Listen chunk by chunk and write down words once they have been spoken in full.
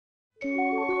So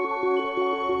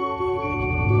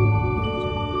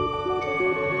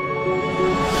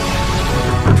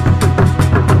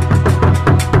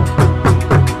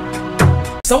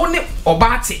when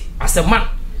obati as a man,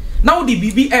 now the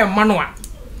BB manual.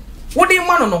 What do you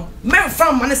want to know? Men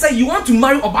from man say you want to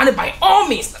marry Obani by all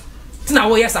means.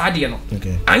 Now yes I did no.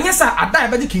 Okay. And yes I die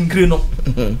by the king green no.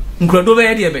 Incredible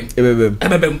idea ben.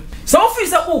 So if you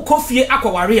say oh coffee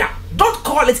aquaria, don't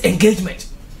call it engagement.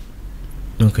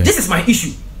 Okay. This is my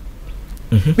issue.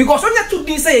 Because when you took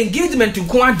this say engagement to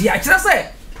go dia, I just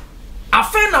say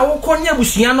affair na wo konya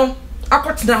bushia no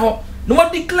akotena ho no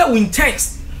what declare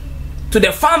intense to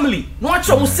the family no what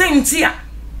you say ntia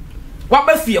wa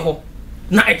ba fie ho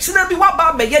na ekina bi wa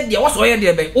ba be ye de wo so ye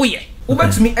de be oye wo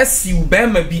betumi asiu be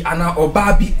ma bi ana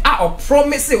oba bi a o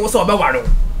promise wo so oba ware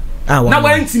na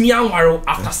wa ntimi anware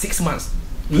after 6 months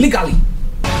legally.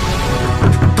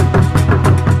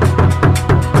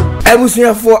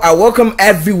 I welcome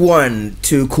everyone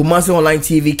to Kumasi Online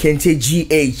TV Kente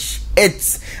GH.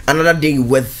 It's another day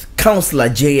with Counselor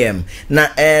JM. Na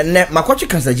my coach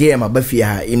Counselor JM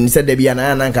abafia in said there be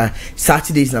ananka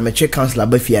Saturdays na me check Counselor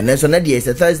abafia. Na so na day is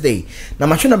a Thursday. Na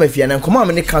ma chuna abafia na nkoma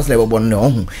me ne Counselor bobo no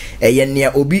ho. Ye ne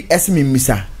obi esmi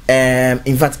misa.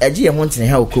 In fact eje ye hontene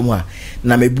ha okom a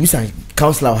na me busa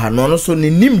Counselor ha no so ne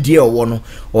nim die owo no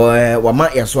wa ma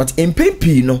yaswat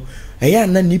empempi no. Yeah,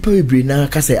 na nipa we na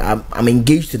ka say I'm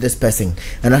engaged to this person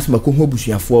and that's makohu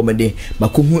abusuafo me de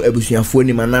makohu abusuafo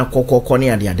ni mana kokoko ne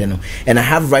ade no and I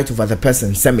have right over the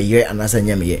person say me ye and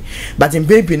asanya me ye but in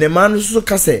baby ne man so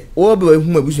ka say wo be hu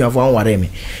abusuafo anware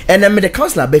me and me the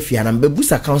counselor be fia na be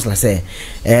busa counselor say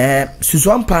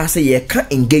susuan pa say ye ka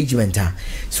engagement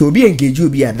so obi engage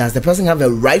obi does the person have a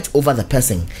right over the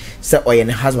person say or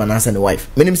your husband and wife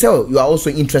meaning say you are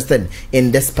also interested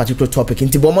in this particular topic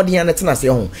into bomodi na tena say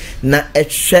ho na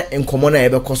ehwe enkomo na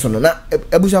ebe koso no na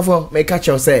ebusafo me ka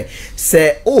chew say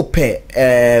ope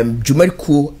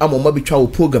jumariku amoma bitwa wo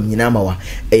program nyina mawa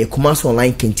Kumasi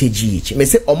Online Kente GH me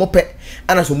say omope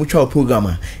ana so mutwa wo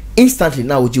program instantly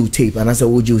now would you tape and as a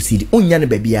would you CD unya ne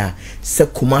babia say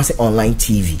Kumasi Online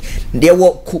TV there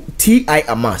wo TI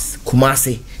Amas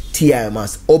Kumasi TI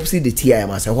Amas opposite the TI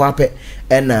Amas e wape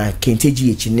na Kente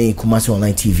GH ne Kumasi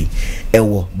Online TV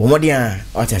ewo bomodi a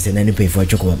o ta say na ni pay for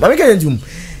chukuma ma me ka ntum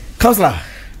Counselor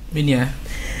minia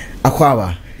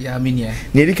akwawa ya minia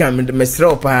ne dika me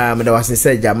srɛ pa me da wase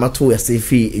sɛ ja mato yase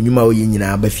fi enwuma wo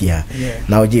nyina ba fia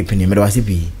na oje pene me da wase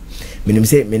bi menim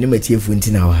sɛ me ne matiefu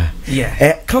nti na wa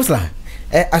Counselor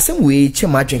asem we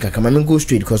chema dwen kaka ma me go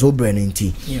straight because o brand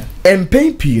nti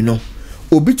empen pi no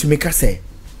obi to make say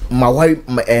my wife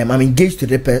I'm engaged to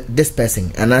this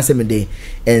person and I say me dey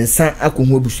ensan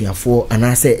akohu abusuafo and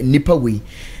I say nipa we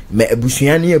me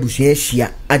abusuani abusuan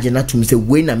hia agena to me say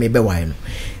we na me be why no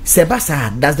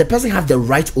sebasa does the person have the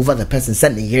right over the person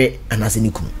send here and as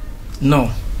nikum no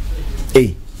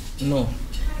no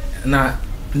na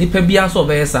nipa bia so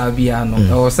be sa bia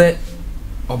no o say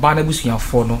oba na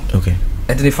abusuafo no okay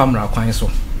e dey family kwan so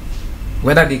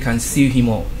whether they can sue him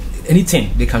or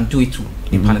anything they can do it to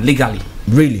legally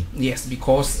really yes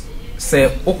because say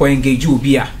oko engage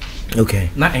obi a okay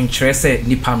na entrese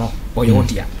nipa no or your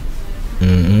dia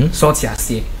so tia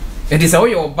se and is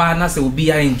your ba na say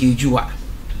obi a engage you a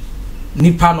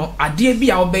nipa no ade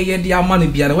bia obeye dia ama no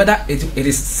bia whether it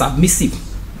is submissive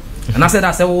and I said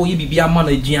that say oh you bia ama no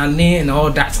aduane and all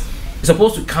that it's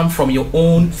supposed to come from your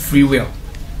own free will,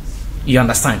 you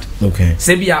understand? Okay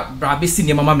say bia bra be si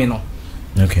ne mama me no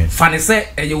okay fane say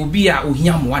e obi a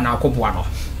ohia mo na akoboa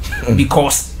no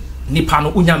because nipa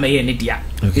no unya meye ne dia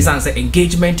is answer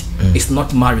engagement is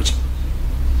not marriage.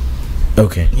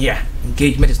 Okay yeah,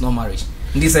 engagement is not marriage.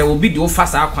 This will be the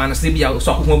fast akwan say bia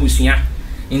so akwa busua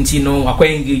nti no akwa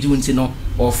engage nti no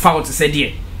or foul to say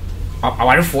there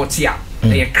aware 40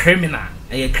 a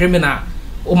criminal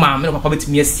o ma me papa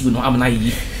betimi asiu no amna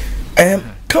yi.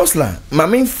 Counselor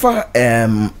mamin fa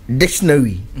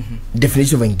dictionary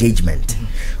definition of engagement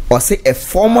or say a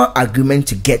formal agreement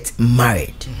to get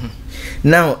married.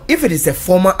 Now if it is a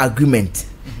formal agreement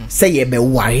say ye be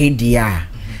ware dia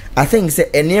I think say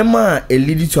enema e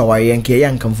lead to our yanke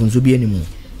yankam funso bi animu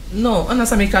no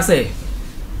anasa me ka say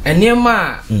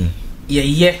enema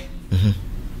ye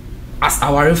as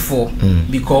our for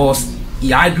because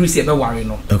ya agree say be ware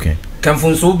no okay kan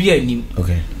funso bi anim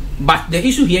okay but the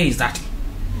issue here is that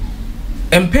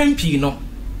MPP no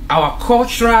our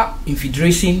cultural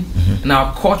infiltration and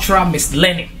our cultural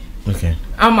mislearning okay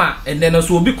ama and then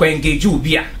also obi ko engage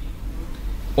obi a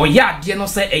or ya de no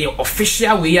say e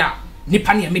official way a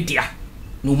nipa na media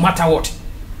no matter what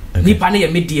nipa na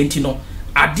media enti no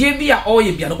ade bia all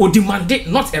ye bia no o demand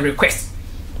not a request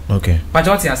Okay. But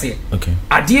what you say? Okay.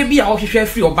 Adie bi a wo hwehwe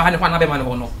free oba ne ho na be ma ne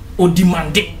ho no. O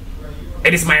demand it.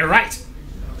 It is my right.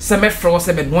 Se me fro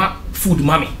se be noa food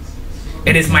mami.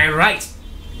 It is my right.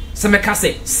 Se me ka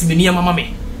se simenia mama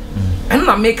me. And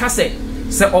na me ka se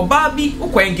oba bi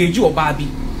ukwa engage oba bi.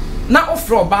 Na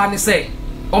ofro oba ne se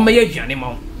o me ye aduane ma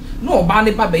wo. No oba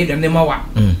ne ba be aduane ma wa.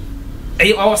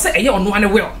 O se eye ono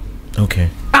ane well. Okay.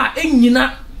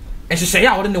 Enyina ehhehye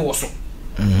ya wo ne wo so.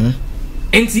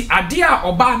 Enti ade a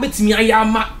oba betimi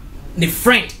ayama ne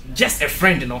friend, just a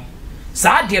friend no.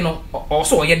 Sa ade no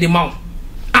also ye de ma wo.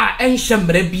 Enhye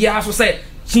mra bia so say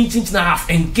chin na half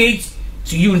engaged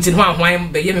to you until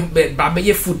one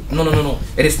be food. No.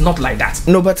 It is not like that.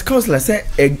 No, but counselor say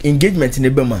engagement in the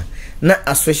Bema. Not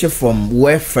association from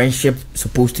where friendship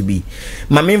supposed to be.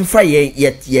 My main fry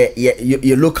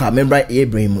ye local member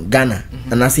Abraham Ghana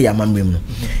and I say your mum.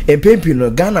 A paper no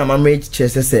Ghana mamma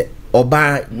chest say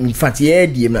oba in fact ye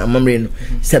di mamma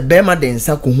say Bema den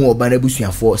saku hu oba na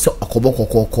busuan for so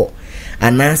akoboko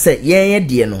and I say ye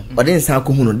di no or den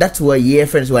saku hu no that's why ye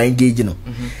friends were engaging no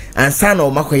and son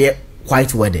or makoye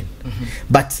white wedding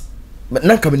but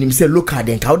na come say local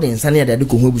den ka den sane ya de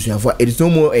ko hu busuan for it is no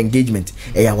more engagement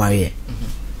ya ware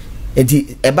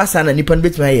enti eba sana nipa no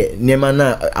betima ye nema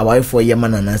na aware for ye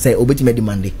man na say obetima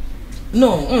demand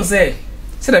no on say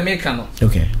the American no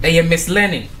okay e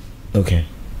mislearning okay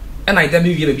and I dem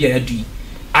be be adu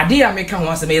ade American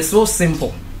ho say me so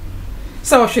simple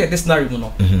so share this scenario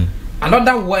no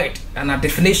another word and a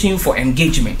definition for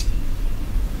engagement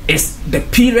is the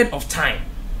period of time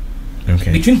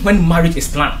between when marriage is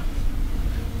planned.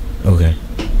 Okay.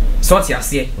 So what you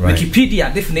say? Right.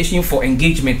 Wikipedia definition for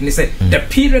engagement and they say the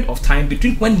period of time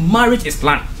between when marriage is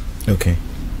planned. Okay.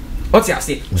 What you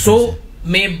say? So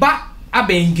me ba abe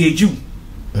engage you.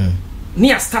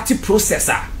 Near starting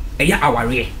processor eya aware.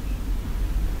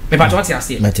 Me ba what you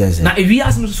say? Na if we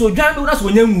ask so dwan be that's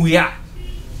when you are.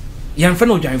 You no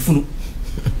dwan funu.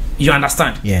 You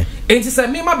understand? Yeah. And say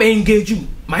me ma be engage you.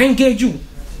 Ma engage you.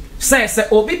 Say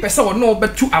obi pese wo no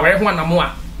betu aware ho anamo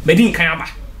a medin kan aba.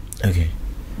 Okay.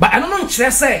 But I don't know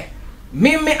say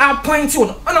me appoint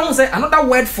you. I don't say another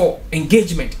word for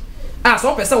engagement.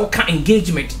 So person will can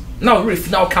engagement. Now if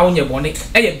now can your body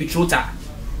a betrothal.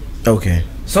 Okay.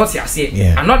 So I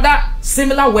say another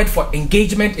similar word for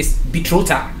engagement is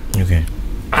betrothal. Okay.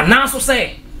 And now so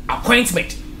say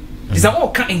appointment. Is that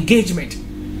all can engagement.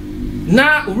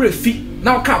 Now refi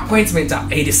now can appointment are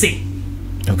the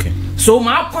same. Okay. So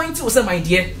my point was say my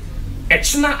dear,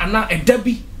 echna ana a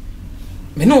debi.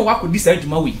 Me no work with this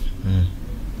adwuma we.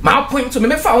 My point to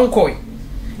me fa on call.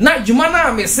 Na adwuma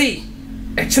na me say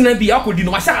echna bi akodi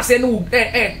no asha say no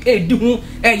di hu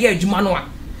ye adwuma no a.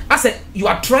 I said you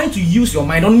are trying to use your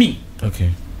mind on me. Okay.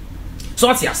 So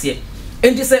what you say?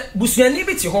 And you say busuani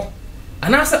bi ti ho.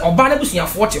 Ana say oba na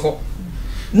busuafo ti ho.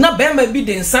 Na bema bi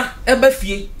de nsa eba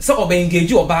fie say oba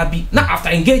engage oba bi. Na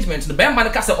after engagement the bema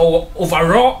na ka say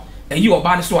overall you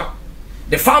oba ni so a.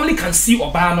 The family can see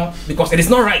oba no because it is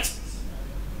not right.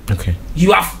 Okay.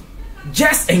 You have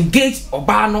just engaged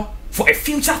Obano for a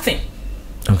future thing.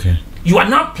 Okay. You are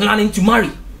now planning to marry.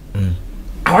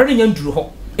 I already know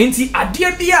ho. Enti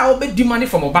adie bia obe di money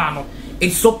from Obano.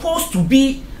 It's supposed to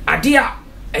be adie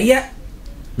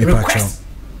request.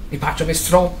 Me patcho me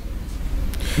straw.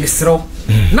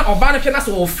 Na Obano hwe na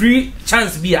so free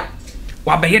chance bia.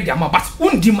 Wa be ye ama but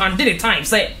un demand the time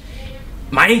say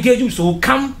my engagement so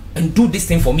come and do this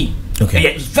thing for me.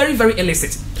 Okay. It's very very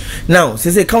illicit. Now,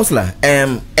 say counselor,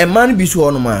 a man be so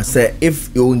on say if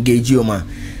you engage you man,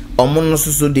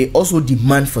 so they also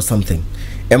demand for something.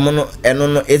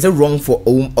 Is it wrong for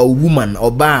a woman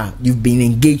or bar you've been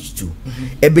engaged to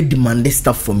ever demand this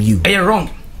stuff from you? Are you wrong?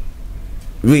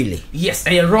 Really? Yes,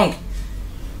 are you wrong?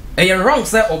 Are you wrong,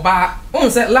 sir? Or bar on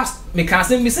say last me can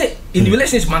say in the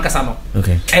relationship man kasano.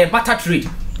 Okay. A barter trade.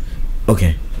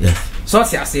 Okay. Yeah. So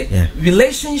what I say,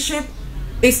 relationship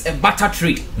is a barter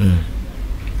trade.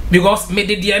 Because me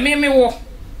de dia me wo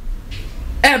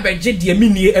e be je dia me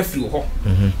nie afri ho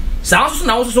so also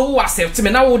na also so accept me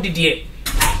na wo de dia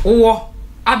wo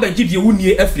abaje dia wo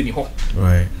nie afri me ho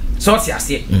right so what you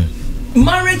say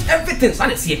marriage everything so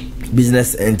that's here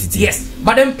business entity yes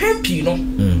but then pempi no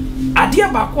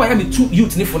adia ba ko I am too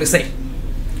youth ni for the say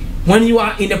when you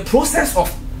are in the process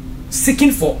of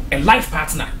seeking for a life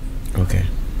partner okay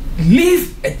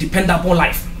live a dependable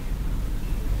life.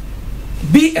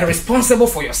 Be responsible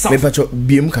for yourself.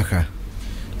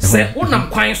 Say unam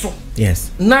kwan so.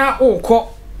 Yes. Na ko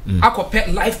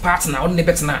akopet life partner on the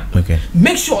better. Okay.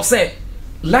 Make sure say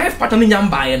life partner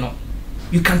nyamba no.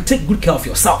 You can take good care of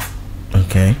yourself.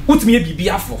 Okay. Put me a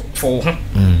BBA for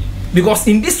because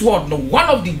in this world no one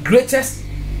of the greatest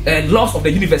laws of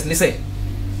the universe they say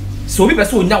so we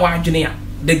person nya wa adwene a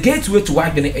the gateway to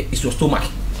adwene is your stomach.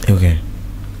 Okay.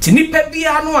 Tinipa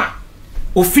bia no a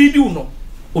o feed you no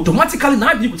automatically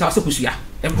na bi kuta se kusua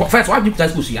first wa bi kuta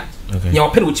se kusua nya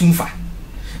opere o chimfa.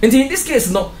 And in this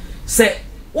case no say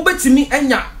obetimi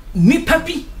anya nipa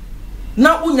bi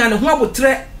na unya ne ho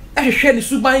abotre ehwehwe ne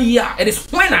suban yi a it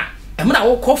is when a emna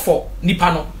wo call for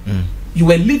nipa no you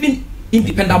were living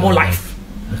independent life.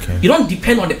 Okay. You don't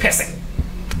depend on the person.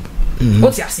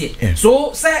 What you say? Yeah.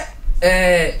 So say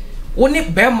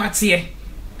woni be matie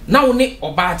na woni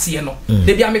obaate no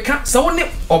de bia meka say woni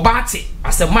obaate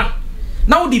as a man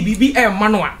na wodi bibi e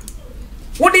man no a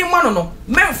wodi man no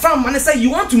men fam man say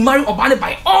you want to marry obane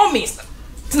by all means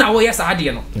tina wo yes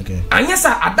ade no okay anya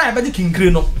sa ada e be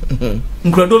kinkire no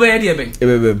nkrado be de ben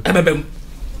ebebem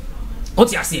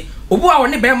what you say obu a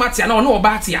woni be matie na woni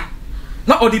obaate a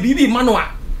na odi bibi man no a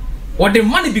or the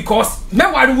money because me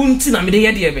worry won't na me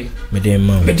dey here me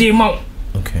dey ma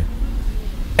okay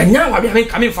and now we are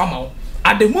coming from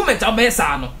at the moment of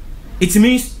no it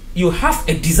means you have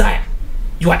a desire,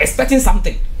 you are expecting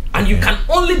something, and you can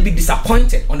only be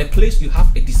disappointed on a place you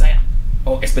have a desire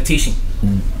or expectation.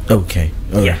 Okay.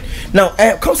 All right. Now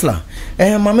counselor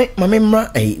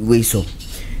mama wait, so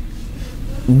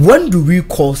when do we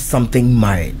call something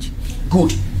marriage?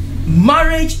 Good.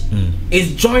 Marriage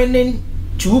is joining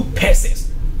two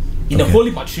persons in a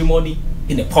holy matrimony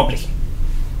in the public.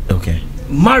 Okay.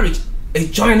 Marriage is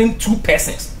joining two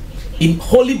persons in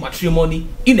holy matrimony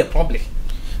in the public.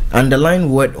 Underline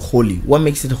word holy. What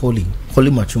makes it holy? Holy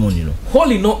matrimony, you know.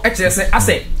 Holy no actually I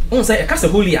say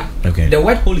holy. Okay. The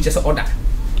word holy just order.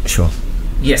 Sure.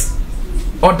 Yes.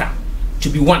 Order to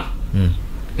be one. And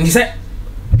he said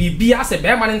bibia se be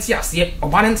man nti ase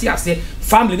oba nti ase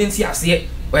family nti ase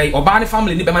oba ne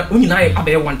family ni be man unyina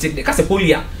abe want it because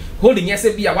holy holy yes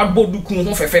be a what bodu kun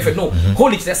ho fefe no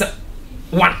holy just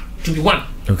one to be one.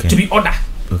 Okay. To be order.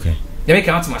 Okay. You make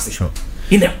out message. Sure.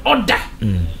 In the order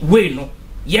way no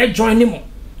ye join him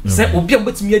say obi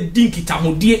abetimi adi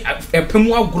nkitahode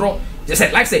pemu agro just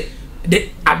like say the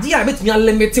idea abetimi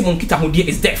limit him nkitahode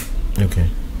is death. Okay.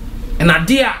 An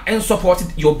idea and supported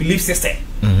your belief system.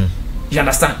 You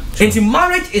understand? Sure. And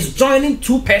marriage is joining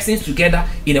two persons together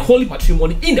in a holy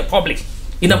matrimony in the public.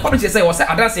 In the public, they say, "What's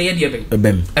I don't say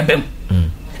ebem."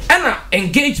 And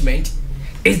engagement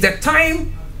is the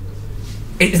time.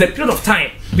 It is the period of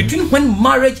time between when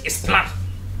marriage is planned.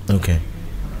 Okay.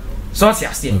 So what's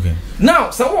your say? Okay.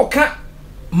 Now, so what can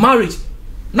marriage?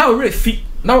 Now we're fit.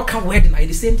 Now can wedding? Are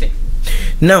the same thing.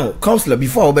 Now, counselor,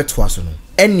 before I bet twice no,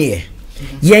 any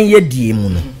yen ye die mu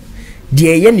no. Die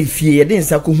ye ne fie ye den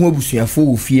sa ko hu abusuafo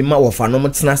wo fie ma wo fa no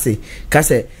mtena se ka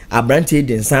se abrante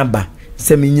den sa ba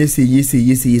se menye se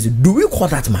yes. Do we call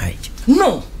that marriage?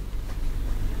 No.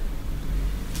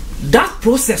 That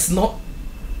process no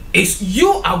is you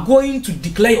are going to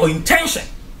declare your intention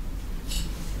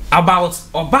about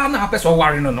obana person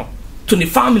worry no to the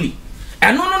family.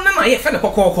 And no ye fe ne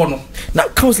kokoko no. Now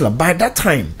counselor, by that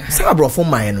time say abrofo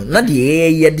man no na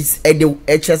de this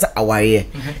hs aware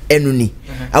enu ni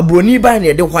abroni ba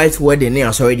na de white wedding na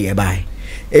asori de bai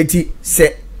eti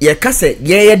se ye ka se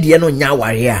ye de no nya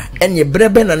aware a enye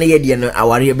brebe na ye de no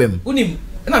aware bem unim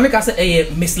na me ka se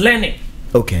mislearning.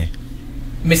 Okay.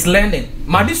 Mislearning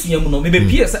ma de suamu no me be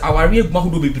pie se aware eguma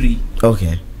hodo bebri.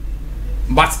 Okay.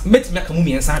 But met me ka mu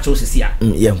miensa acho sisi a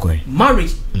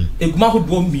marriage eguma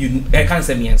hodo mienu e kan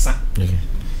se miensa. Okay.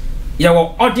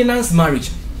 Your ordinance marriage.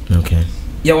 Okay.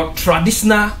 Your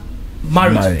traditional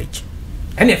marriage.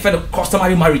 And you feel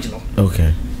customary marriage, no.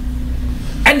 Okay.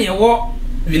 And your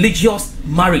religious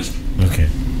marriage. Okay.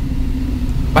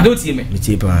 But don't you me?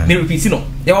 Me repeat, no.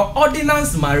 Your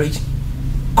ordinance marriage,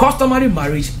 customary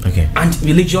marriage, okay, and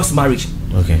religious marriage.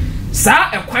 Okay.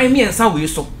 Sa e kwan me ensa we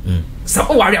so. Sa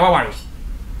o ware aware.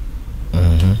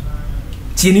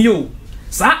 Tini yo.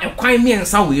 Sa e kwan me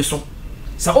ensa we so.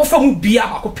 Sa o fa mu bia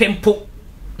ba ko pempo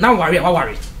na ware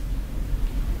aware.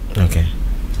 Okay.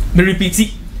 Me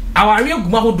repeat, aware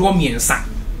aguma ho do me ensa.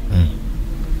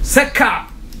 Seka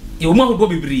you ma ho do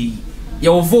bebri.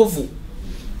 Your Volvo.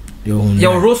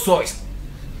 Your Rolls Royce.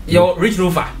 Your Range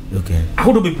Rover. Okay.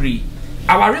 Ahodo bebri.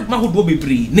 Aware aguma ho do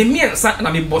bebri. Ne me ensa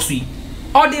na me boss yi.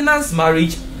 Ordinance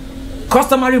marriage,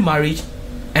 customary marriage,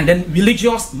 and then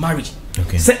religious marriage.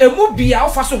 Okay. So emu bia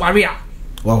ofa so ware a.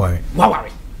 Wa ware.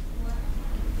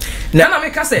 Na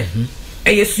make say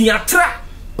eyesuatra.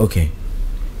 Okay.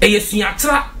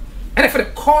 Eyesuatra. And for the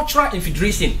cultural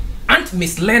infiltration and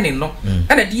mislearning no.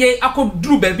 And the day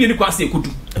akodru baby ni kwase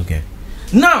ekodu. Okay.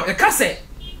 Now e ka say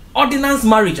ordinance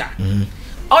marriage.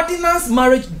 Ordinance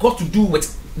marriage got to do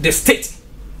with the state.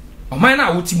 O man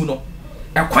na wotimu no.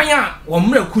 kwanya wo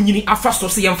mra kunyini afa so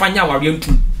se yemfa nya aware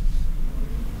ntu.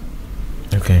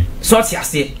 Okay. So what you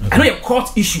say? I know your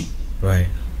court issue. Right.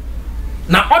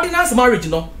 Now ordinance marriage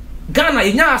no Ghana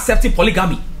you accept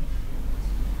polygamy.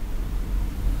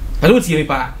 I don't hear me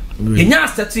pa. You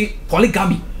accept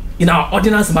polygamy in our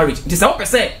ordinance marriage. It is what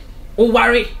say oh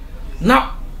worry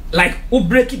now like who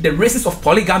break the races of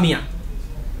polygamy. You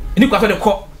know what the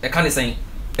court they kind of saying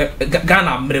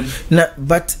Ghana mrem. Na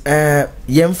but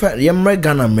yemra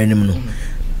Ghana mrem no.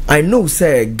 I know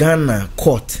say Ghana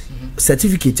court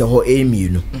certificate ho aim you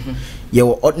know. You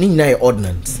ordinary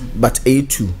ordinance but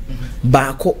A2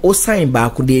 baako o sign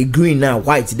baako they green now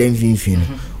white then vinfin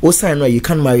o sign no you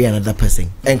can't marry another person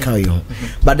and carry on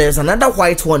but there's another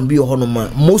white one be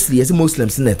honoma mostly as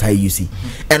Muslims in the Thai you see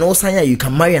and o sign you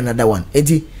can marry another one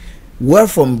enti where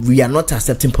from we are not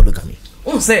accepting polygamy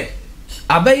say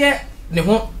abeye ne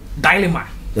ho dilemma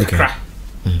kra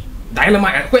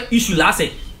dilemma issue last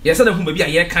say yes say the baby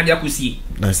here can akusi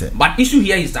that's it but issue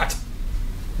here is that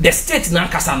the state na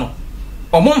kasa no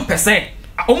omon percent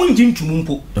omon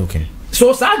jintumumpo okay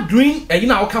so that green you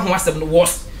know how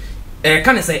was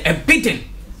can I say a beating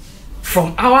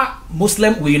from our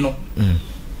Muslim we know and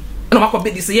I could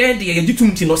be this year the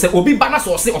jitumti no say obi bana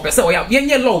so say or person or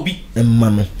yenye law bi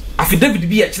mano affidavit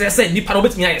be a say ni para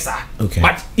betimi ayesa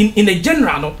but in the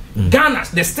general no Ghana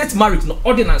the state marriage no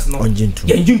ordinance no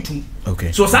yenjintum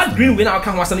okay so that green we now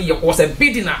can was a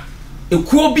beating a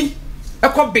kuo bi e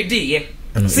ko bede ye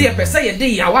see a person ye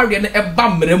dey aware no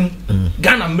eba mrem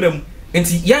Ghana mrem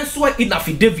enti yenso in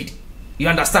affidavit you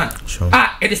understand sure.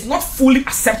 It is not fully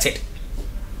accepted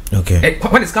okay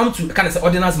when it comes to kind of say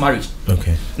ordinance marriage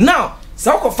okay now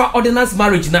so for ordinance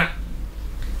marriage na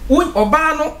when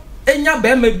oba no enya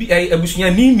be ma bi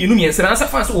abusunya ni mienu miense na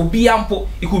safa so obi ampo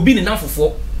it could be ni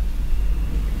nanfofo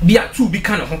bi a two bi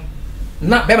kan ho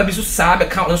na be ma bi so saa be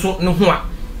kan so no ho a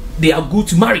they are good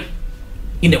to marry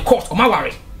in the court o ma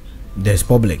worry there's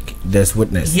public there's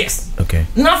witness yes okay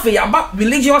now for about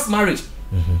religious marriage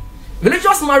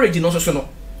religious marriage no so no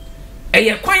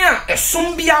e kwan a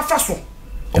esom bi afa so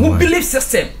o belief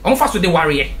system o fa so dey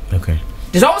worry okay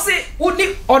there's also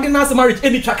only ordinance marriage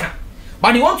any tracker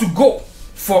but you want to go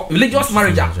for religious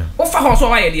marriage o fa ho so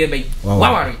why dey be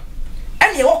worry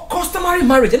and your customary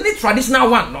marriage any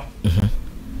traditional one no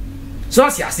so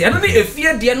as you say I don't need a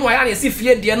fear dey no I see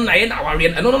fear dey na ye na worry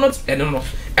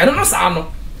no sa no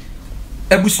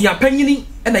ebusunya panyini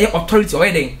na ye authority o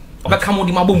ye den obeka mo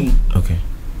di mabom okay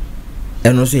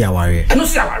eno so ya worry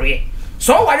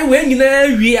so worry we nyina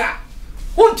wie a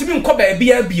wontimi nko ba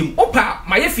bia biem opa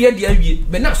maye fie dia wie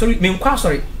be na sorry me nkwa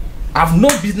sorry I have no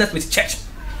business with church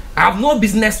I have no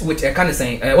business with kind of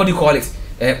saying what do you call it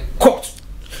court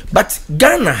but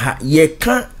Ghana ye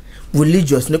can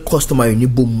religious ne customary ni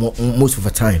bom most of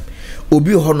the time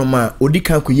obi honoma odi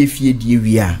kan ko ye fie die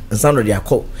wie a nsan no dey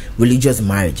call religious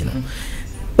marriage no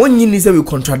only need we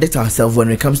contradict ourselves when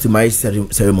it comes to marriage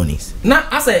ceremonies now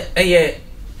I say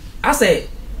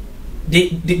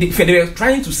they were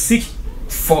trying to seek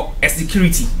for a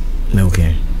security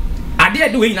okay I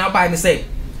did the way now by me say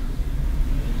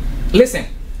listen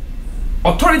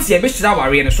authority e be shira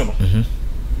ware ne so no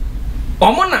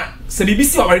omona se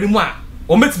bibisi ware mu a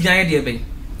o metumi aye de be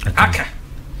aka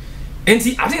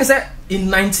enti I think say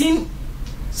in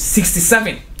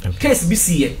 1967 case BC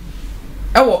e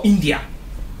wo India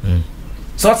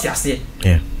so what you say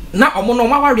yeah na omono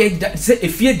ma ware say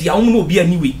efie dia omo no obi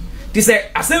aniwe they say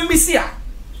asembisi a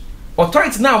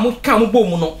authority now mo kan mo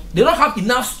bom no they don't have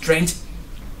enough strength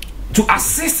to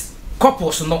assist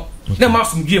couples no na ma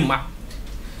sum dwema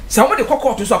so mo de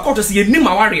court so court say ni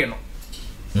ma ware no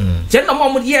je na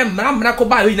mo de mra ko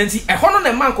ba yi nanti e ho no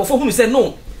na man ko fo hunu say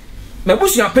no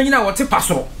mabusu apanyina wote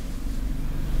pasoro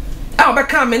a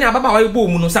obeka me ni ababa wa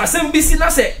bom no sa asembisi na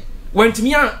say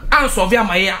wentimi an solve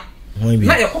amaye a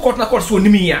na ye court na court so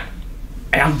onimi ya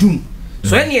I am doomed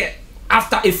so any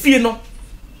after a fear no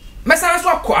mesa so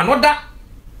akọ another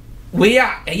way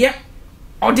a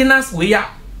ordinance way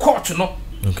court no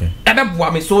okay ebe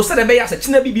boa me so said ebe ya se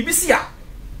china bi BBC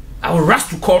I will rush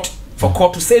to court for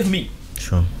court to save me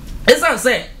sure esan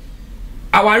say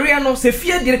aware no se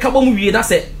fear de ka bom wie na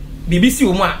se BBC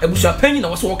wo mu a ebusha panyi na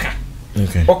wo so woka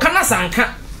okay okana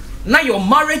sanka na your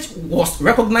marriage was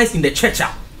recognized in the church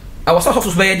I was also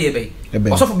be there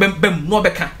be also bem no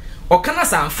beka okana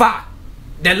sanfa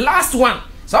the last one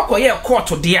so akoye court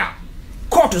there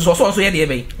court is also here there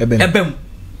be ebem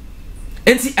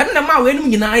enti enna ma we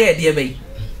num nyina here there be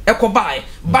ekobai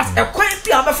but ekwan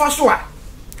ti abefa so a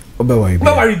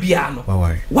obewari bia no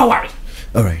wawari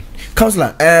all right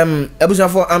Counselor,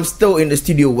 I'm still in the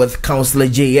studio with Counselor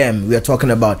JM. We are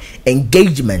talking about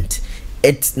engagement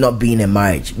it not being a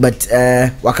marriage, but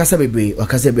wakasa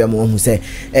bebre am who say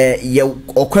ye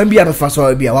okwan bi abefa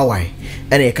so bi why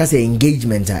and you can say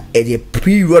engagement at a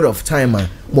period of time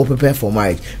more prepare for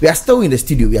marriage. We are still in the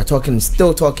studio, we are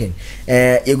still talking.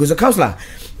 It goes a counselor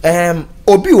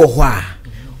obi wo hwa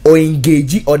or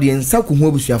engage audience ku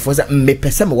hu abusua for say me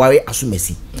pese me ware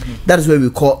asomasi. That is what we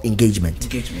call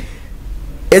engagement.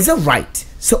 Is it right?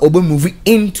 So Obo moving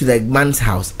into the man's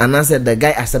house and I said the guy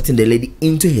accepting the lady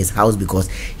into his house because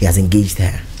he has engaged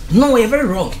her. No, you're very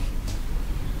wrong.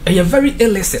 You're very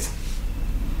illicit.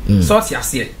 So what you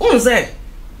say? Who say?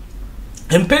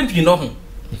 And pimp you know.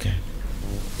 Okay.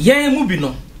 Yeah, movie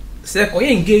no. Say for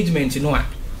engagement, you know,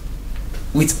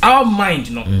 with our mind,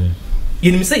 you know.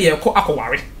 You know, say you're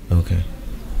worry. Okay.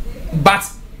 But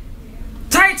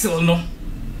title no,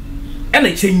 and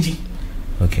a changing.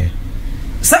 Okay.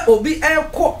 So obi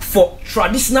court for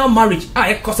traditional marriage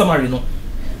customary no.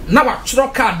 Now a throw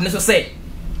card necessary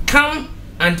come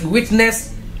and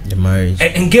witness the marriage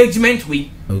engagement with.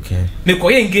 Okay. Me call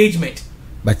engagement.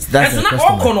 But that's not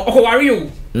all kono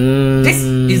worry. This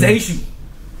is the issue.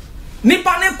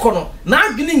 Nipa ne kono na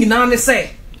adwene nyina ne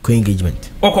say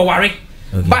co-engagement. Worry.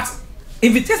 But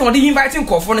invitation or the inviting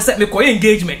call for say me call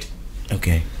engagement.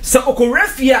 Okay. So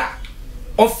okorefia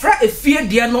offer a fear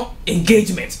dia no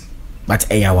engagement. But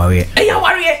eya warrior.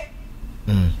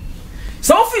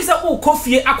 So officer who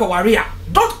coffee aqua warrior,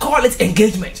 don't call it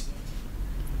engagement.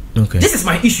 Okay. This is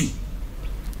my issue.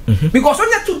 Because when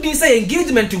you took this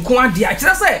engagement to Kwandi, I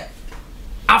just say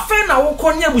I feel now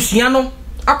Konya Bushiano,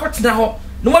 Akwatina ho,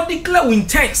 no declare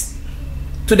intense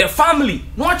to the family.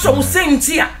 No what you saying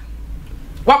here.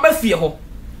 What be fear ho.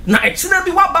 Now it shouldn't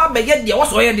be what bad yet there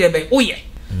was already there. Oh yeah.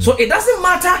 So it doesn't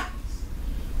matter.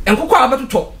 And go about to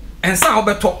talk and sound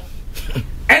about talk.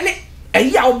 And a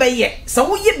year obey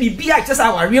so we be just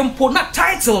our real not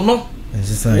title no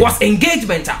was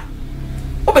engagement.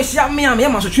 Obeshia me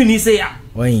am so twini say ya.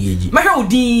 Why engage? Me how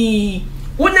di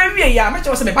when we ya me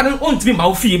say me pardon on to be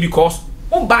my fee because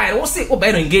o buy o say o buy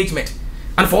engagement.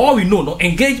 And for all we know no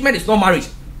engagement is not marriage.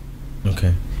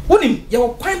 Okay. Wonim ya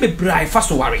wo kwan be brai fa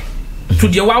so worry. To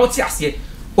the wa what ase.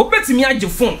 Obetimi age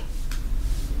phone.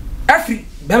 Every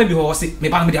be be ho say me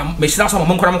ba me shira so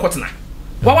mo nkora mo kotena.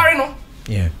 Wa worry no?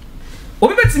 Yeah.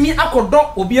 Obi betimi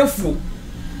akodo obi afuo.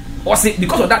 O say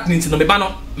because of that thing no me ba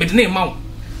no me de na ma.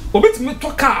 Obi betimi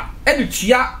to car e de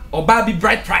tua oba bi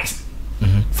bride price.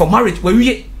 For marriage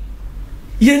we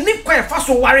ye ni kwa fa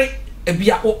so worry e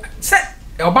bia o say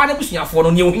oba na busuafo no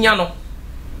ne ohinya no.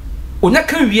 Onya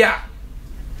kan wi a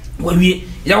we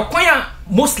ya kwan a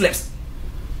Muslims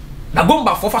na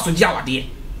bomba for fa so dia wade.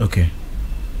 Okay.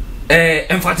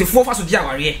 Emfatifo fa so dia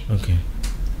ware. Okay.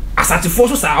 Asantifo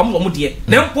so sa omo de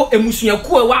na mpo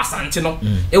emusuaku e wa asante no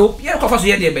e wo ye kwa fa so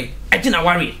ye de be agina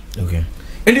ware. Okay.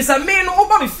 And this a me no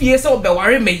oba me fie se obe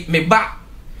ware me ba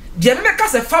de me ka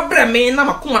se fa bre me na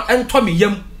makoma ento me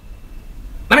yam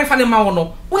na me fa ne ma wo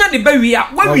no wonya de ba wi a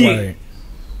wa wi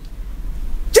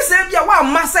just e bia wa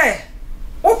ma se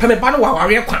o pe me ba no wa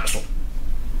ware kwan so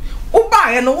o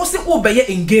ba ye no wo se o be ye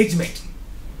engagement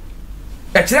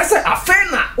e kire se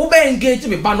afena o be engage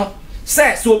me ba no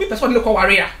se so obi person le ko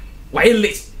ware a wa ye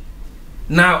late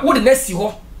na wo de na si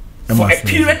ho for a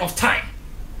period of time.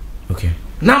 Okay.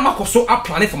 Now makoso a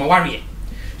plan for my warrior.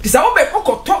 This I be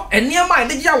okoto eniema e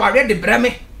dey warrior de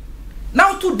breme.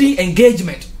 Now to the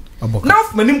engagement. Now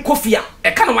manim kofia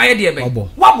e kan wa ye de be.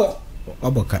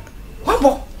 Wabo ka.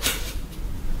 Wabo.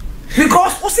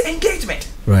 Because what's the engagement?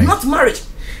 Right. Not marriage.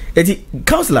 Eti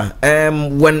counselor,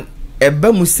 when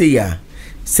eba mu say ya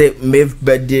say me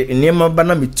be de eniema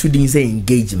bana me to the say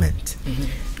engagement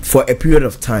for a period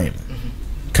of time.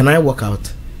 Can I walk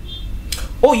out?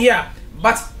 Oh yeah,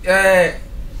 but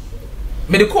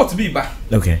me the court be ba.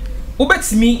 Okay.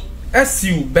 Ubetimi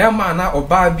SU Berman or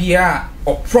Barbia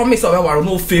or promise of our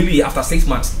no failure after 6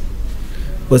 months.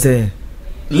 What's it?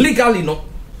 Legally no.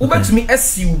 Ubetimi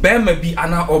SU Berman be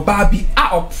ana or Barbie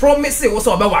or promise it was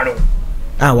about waro.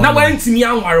 Now went to me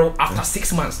and after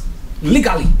 6 months.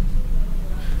 Legally.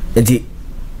 Enti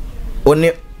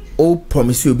one o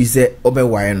promise you be say obe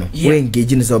wire no. We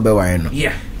engaging is obe wire no.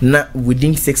 Yeah. Now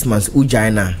within 6 months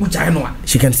Ujaina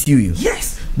she can sue you.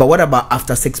 Yes. But what about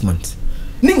after 6 months?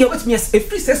 Ninga wait me a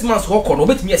free 6 months work on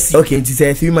wait me see. Okay, it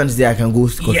is 3 months there I can go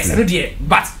to yes, no dear.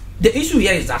 But the issue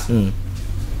here is that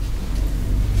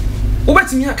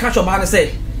wait me a catch up and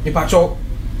say me pacho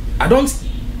I don't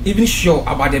even sure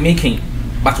about the making.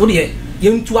 But what the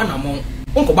young to an among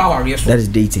Uncle Bower yes. That is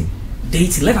dating.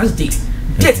 Dating, let us date.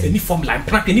 Date any formula,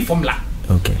 plan any formula.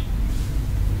 Okay.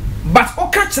 But o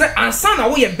catch and son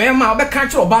away a bear ma be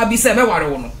catch or Barbie say me ware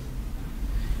no.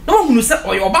 no who say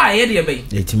or your buy here be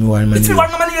it's me one man it's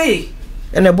one man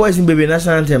and the boys in baby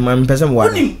national anthem man person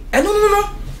one no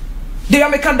they are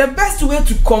making the best way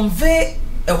to convey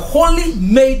a holy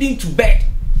maiden to bed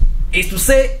is to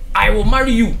say I will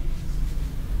marry you.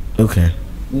 Okay.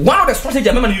 One of the strategies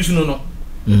I'm using no.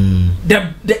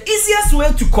 The easiest way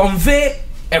to convey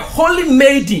a holy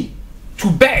maiden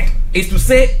to bed is to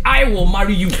say I will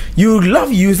marry you. You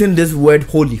love using this word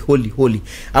holy.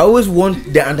 I always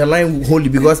want the underlying holy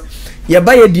because ya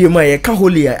buy a DMA ya ka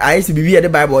holy I used to be the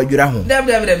Bible or jura ho.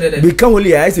 Become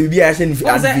holy I used to be a shen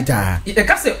vita. You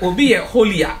can say obi a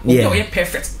holy obi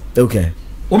perfect. Okay.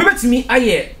 Obi to me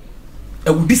aye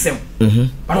a woodism.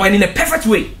 But when in a perfect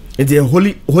way. It's a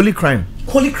holy crime.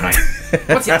 Holy crime.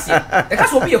 What you say?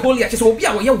 Because obi a holy just obi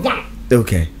a one.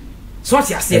 Okay. So what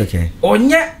you say? Okay.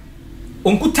 Onye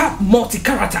onkuta multi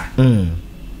character.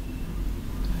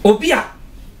 Obi a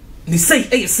ni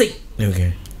say.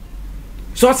 Okay.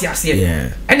 So what you say?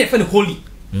 Yeah. And if any holy.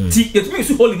 Ti it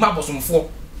means holy ma bosomfo.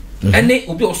 And then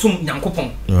obi osum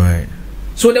nyankopon. Right.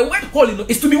 So the word holy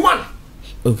is to be one.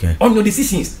 Okay. On your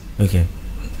decisions. Okay.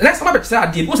 Let's come back to that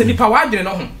idea. Because any power I didn't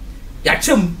know him. Ya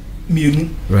chem mienu.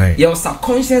 Right. Your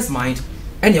subconscious mind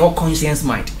and your conscious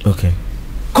mind. Okay.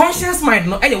 Conscious mind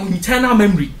no your internal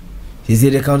memory. You see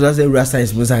the counter say rasta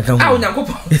is musa kan. Ah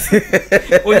onyankopon.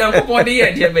 Onyankopon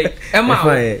dey here be. And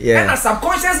a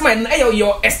subconscious mind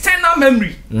your external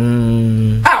memory.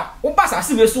 Ah, o pass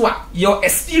as so your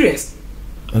experience.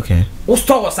 Okay. O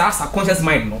store was our subconscious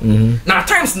mind no. Now at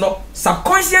times no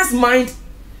subconscious mind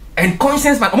and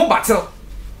conscious mind omo battle.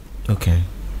 Okay.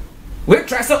 We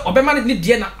try say obema ni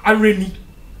die na areni.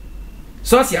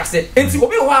 So as you say, enti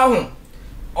obi wa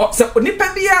ho. So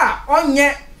onipa bia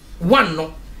onye one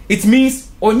no. It means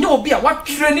onye obi a what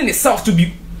training itself to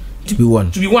be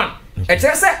one. To be one. E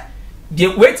tell say the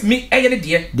wait me eye ne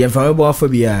die. The infamable afọ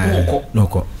bia. No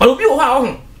ko. Obi wa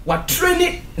ho. What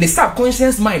training the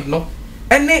subconscious mind no.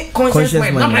 Any conscious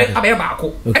mind na abe ba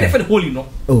ko. Any for the holy no.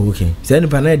 Oh okay. So any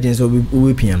panel den so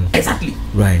we piano. Exactly.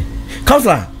 Right.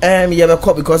 Counselor, you have a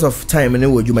call because of time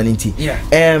and what humanity. Yeah.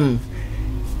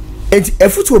 It's a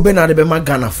foot will be not be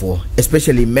Ghana for,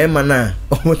 especially men mana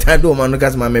or tado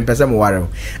manukas my men person warrow.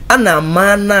 Anna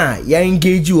mana ya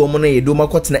engage you or money do my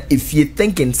cotton if you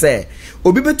thinking say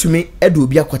obibe to me edu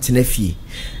be a cotton fee.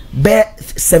 Bear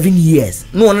 7 years.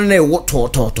 No one know what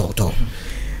to.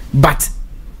 But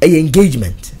a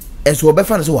engagement as well be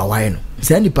fun so why no.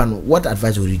 Say any pan what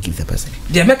advice would you give the person?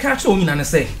 They make actual and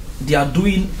say they are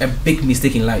doing a big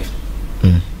mistake in life.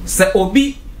 Say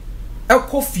obi a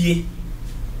coffee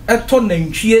a ton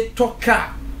nantwie to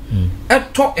car a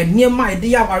to eniema ide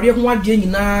ya ware ho ade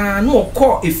nyina na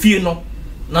okọ efie no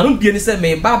na no bie ni say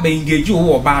me ba engage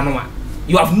wo ba no a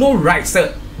you have no right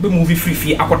say be movie free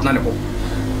fie akotna ne ho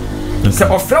say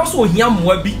ofra so ohia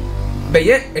moa bi be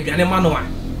ye aduane ma no a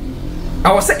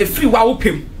I was say a free wa wo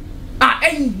pem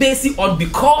and based on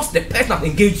because the person have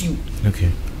engaged you.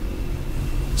 Okay.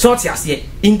 So what you say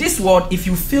in this world, if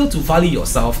you fail to value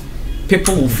yourself,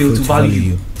 people will fail to value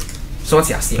you. So what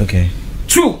you say? Okay.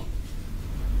 True.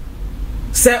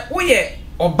 Say oye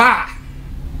oba.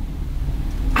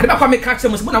 I never come catch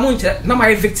them. But I'm not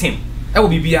my victim. I will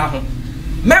be bia ho.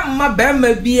 Memma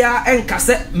bema bia enka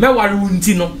se meware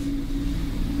wunti no.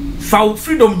 Fa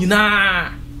freedom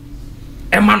nyina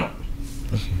emano.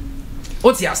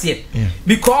 What you say? Yeah.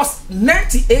 Because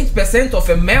 98% of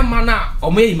a man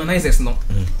or me humanizers no.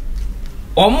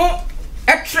 Omo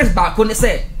actress back when they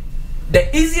say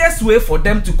the easiest way for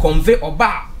them to convey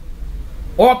oba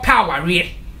or power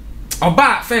re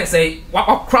oba fan say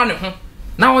what crown ho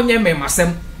na onye me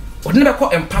masem or never call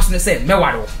empassion say me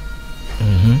waro.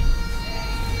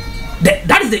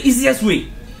 That is the easiest way.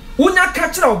 Unya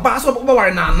catch oba so oba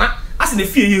ware na na as na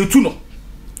fie ye tu no.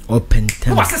 Open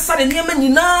time. What's the sun and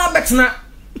Yemen na betna?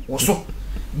 Also,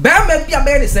 bear may be a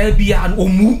bear is a be an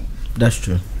omu. That's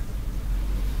true.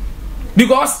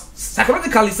 Because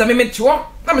psychologically, some men to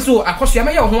walk. I'm so I cost you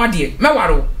my own dear.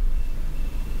 Mawaro.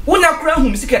 When I crown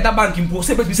whom secret that bank impose,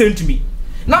 say, but be sent to me.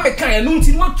 Now, I can't know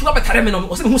to have a caramelon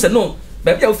or who said no.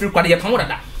 Baby, I'll feel quite a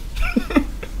commodity.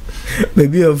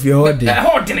 Maybe of your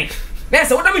ordinary.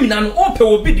 That's what I mean. An open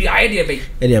will be the idea, baby.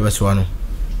 Any of us one.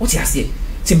 What you say?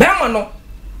 See, Bama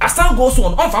I still goes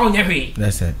on found your way.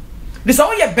 That's it. This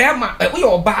all your bear man, we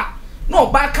all back.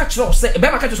 No bad catch or say,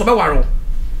 bear catch or waro.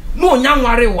 No young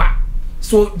warewa.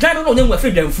 So, Jan no young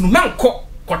freedom from man cock,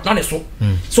 got none so.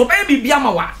 So, baby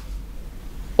Biamawa.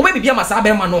 Or maybe Biama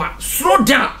Sabemanoa. Slow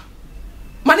down.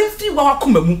 Man, if you are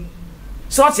come,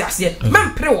 so I say,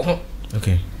 man, pray.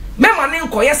 Okay. Man, my name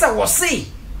Koyesa was say,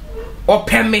 or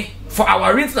pay me for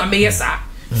our rent and may, sir.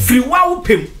 Free wow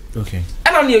pim. Okay.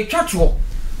 And on your church walk.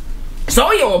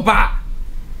 so ye oba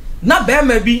na be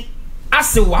ma bi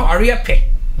ase waware pe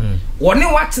woni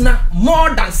watena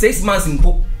more than 6 months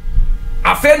mpo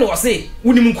afa no say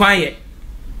unim kwan ye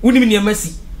unim ne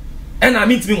masi and I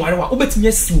mean to me ware wa obetimi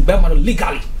asi be ma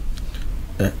legally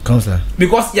counselor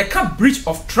because you can't breach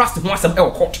of trust in one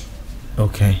court.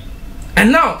 Okay.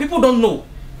 And now people don't know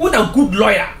who the good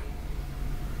lawyer.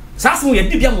 Sasa we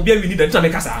dibia mo bia we need to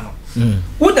make us ano.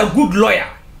 Who the good lawyer?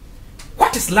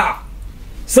 What is love?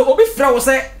 So obi fra wo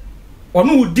say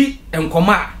onu udi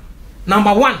enkoma.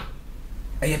 Number 1,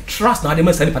 I trust now they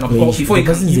must send before you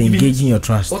can engage in your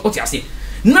trust. What you say?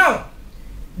 Now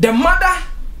the mother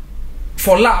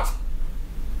for love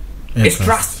is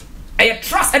trust. I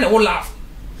trust and I will love.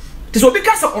 This will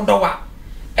because of odowa.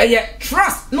 I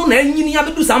trust no na nyini ya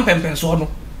do some pempenso no.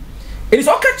 It is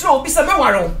okay to obi say me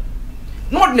ware.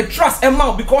 Not the trust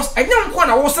amount because I don't want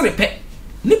to also repay.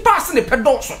 Ni pass the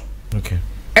pedals. Okay.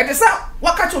 And the sa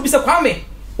waka to be say kwame.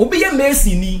 Obi ye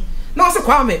mercy ni. Na say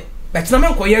kwame, but na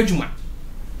men koye adwuma.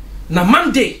 Na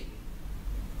Monday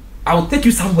I will take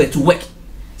you somewhere to work.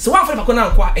 So one for the kona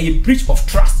kwa a breach of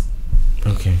trust.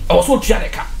 Okay. Also try the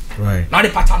car. Right. Now the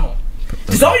pattern.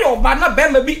 So your bad na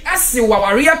be maybe ase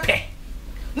waware pe.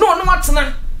 No no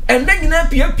matena and then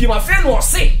you pia my friend was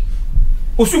say.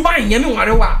 Osuba nyame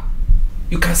ware wa.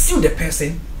 You can sue the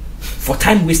person for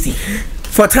time wasting.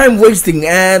 For time wasting,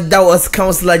 that was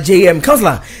Councillor JM.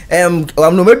 Councillor, I'm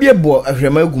no maybe a boy. I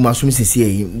remember Gumasum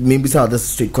CCA. Maybe that's a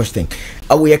straight question.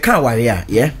 We can't worry,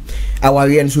 yeah. Our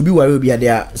yen should be worried.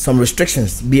 There are some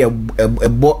restrictions. Be a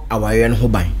boy our yen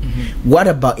hobby. What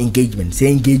about engagement?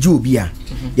 Say engage you be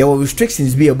there were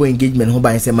restrictions be about engagement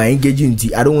hobby. Say my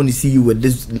engagement. I don't want to see you with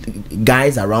these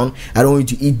guys around. I don't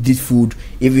want you to eat this food.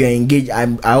 If you are engaged,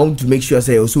 I want to make sure I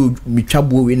say also me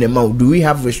trouble in the mouth. Do we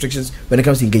have restrictions when it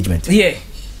comes to engagement?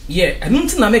 Yeah, I don't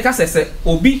think I make us say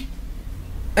obi.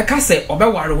 I can say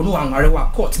obeware no anware wa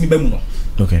court mi bamu no.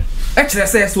 Okay. Actually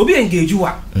say so obi engage you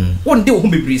one day wo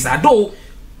be breeze do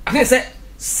I can say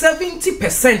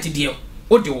 70% deal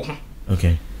o de wo ho.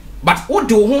 Okay. But o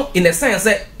de wo ho in the sense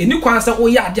say any kwan say o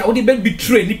ya dia o de be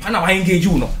betray ni pa na wa engage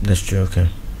you no. That's true. Okay.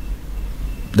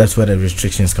 That's where the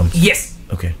restrictions come. Yes.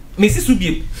 Okay. Me si su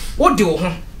bi o de wo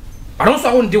ho. I don't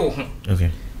so won de wo ho. Okay.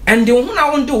 And the one I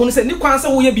want to say ni kwan say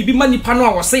wo ya bibi mani pa no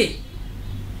a wo say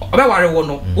obeware wo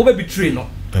no wo be betray no.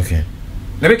 Okay.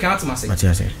 Let me count my say.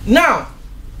 Matias. Now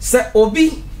say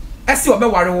obi ese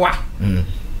obeware wa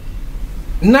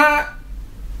na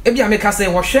ebi ameka say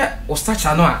wo hwe wo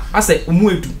stature no a ase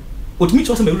omu edu otumi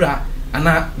cho say mewura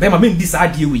ana be ma me ndi sa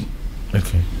ade we.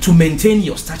 Okay. To maintain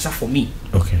your stature for me.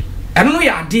 Okay. I don't know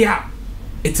your idea.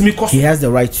 It's me cost. He has the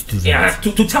right to do that.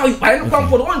 Yeah, to tell you I don't come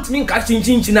for want me catch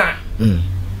chin na.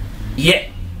 Yeah.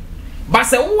 But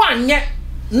say one ye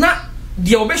na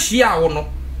de obehia wo no.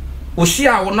 O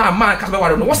shia wo na man ka be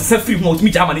ware no. What's the free mo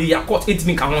otumi jama na ya court 8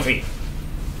 min ka ho fe.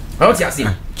 What you say?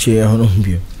 Che ho no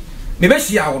bio. Me be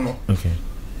shia wo no. Okay.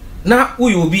 Na wo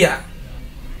yo bi a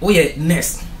wo ye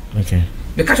nurse. Okay.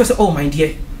 Be catch say oh my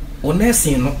dear. O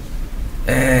nursing no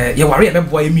ye ware e be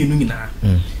boa emienu nyina.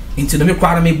 Into no me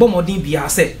kwara me bomodin bia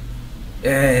say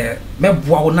me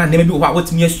boa wo na ne me bi wo a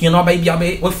wotumi asua na oba bia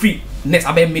be wo free nurse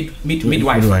abe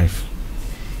midwife.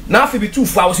 Na afi bi two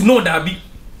for hours no da bi.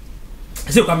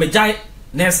 Say kwa me jai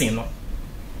nursing no.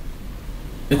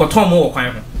 Because Tom mo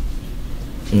kwan ho.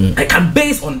 I can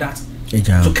base on that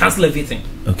to cancel everything.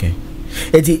 Okay.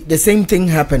 The same thing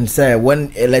happens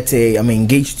when let's say I'm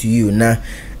engaged to you now.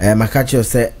 My catcher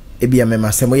said ebi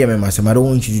amemasem I don't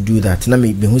want you to do that. Na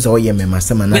me who say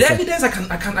oyememasem na. With evidence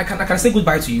I can say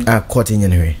goodbye to you. Court in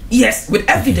anyway. Yes, with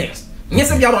evidence.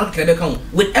 Yes, we are on credit account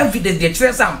with evidence the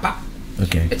chese ampa.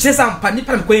 Okay. Chese ampa ni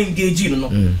pa me ko engage no.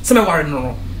 Se me ware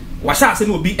no. Wa sha say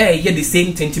no be ye the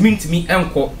same thing to me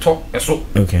enko to eso.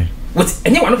 Okay. With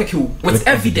any one okay with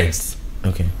evidence.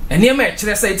 Okay. And near me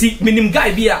chese say ti minim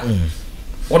guy bia.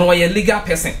 Ono wa ye legal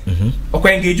person. O ko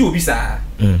engage obi sa.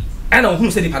 And on who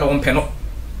say the pa no pe no.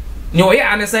 Ni o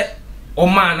ya ane say o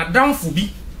man na downful bi.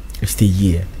 Stay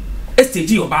here.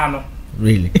 Stage oba no.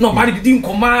 Really? Nobody didn't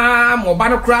come mo ba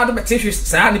no crowd but say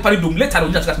say ni pa dum later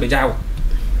no just me jaw.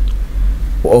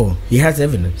 Oh, he has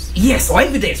evidence. Yes, or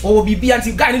evidence. Or be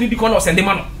anti guy ni bi kon send the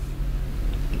man.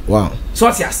 Wow. So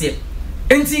what you say?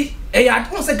 Enti I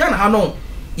don't say Ghana no.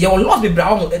 You will lost be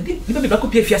brown. Be ko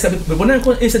pie fiase be bonan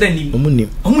ko incident nim.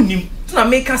 Omunim. So na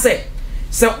make say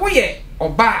we ye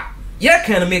oba ye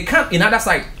can make in other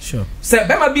side. Sure. Say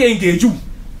be ma be engage you.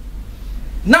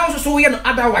 Now so we no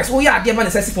otherwise we are there man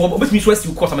necessary for but me so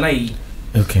you course am na yi.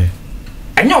 Okay.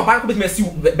 And your back be me see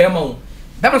be ma o.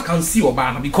 Be ma can see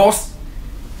oba because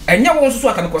and ya won so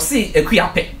aka no ko see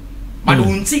akuya pe. But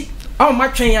unti am ma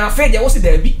twen ya fe there was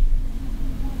there bi.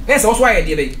 Yes, also why I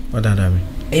did it. What that mean?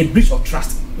 A breach of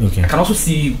trust. Okay. I can also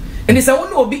see you. And it's a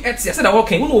one will be at I said,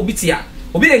 okay, one will be here.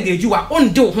 Will be engaged you are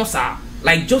on do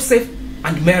like Joseph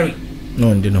and Mary.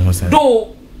 No, didn't know what's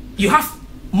though you have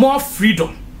more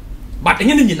freedom. But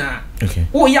okay.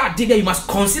 Oh yeah, you must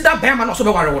consider Bearman also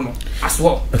as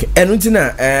well. Okay. And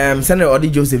untina Senator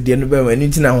Odi Joseph the end and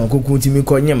untina won kuku timi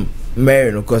konyam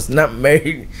marry no cause not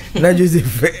married not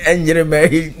Joseph and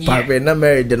married papa not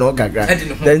married the no kakra.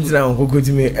 Then untina won kuku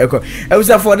timi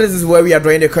eko. For this is where we are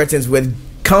drawing the curtains with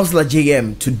Councillor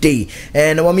JM today.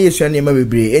 And I want me to share name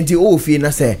bebre. Enti o fi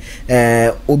na say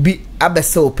obi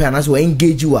abese ope na so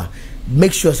engage you.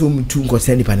 Make sure so mutu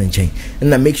concern nipa nchen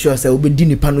na make sure say obedi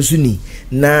nipa no so ni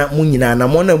na munyina na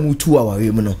mo na mutu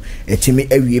awawe mu no etimi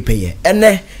awie peye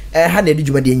ene ha na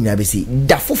edwuma de nyina besi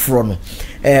da foforo no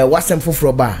wasem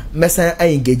foforo ba mesa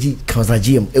engage Councillor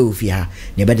GM ofi ha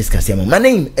na be discuss am. My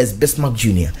name is Bismarck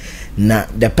Jr. na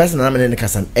the person I'm in the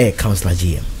Councillor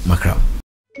GM Macron.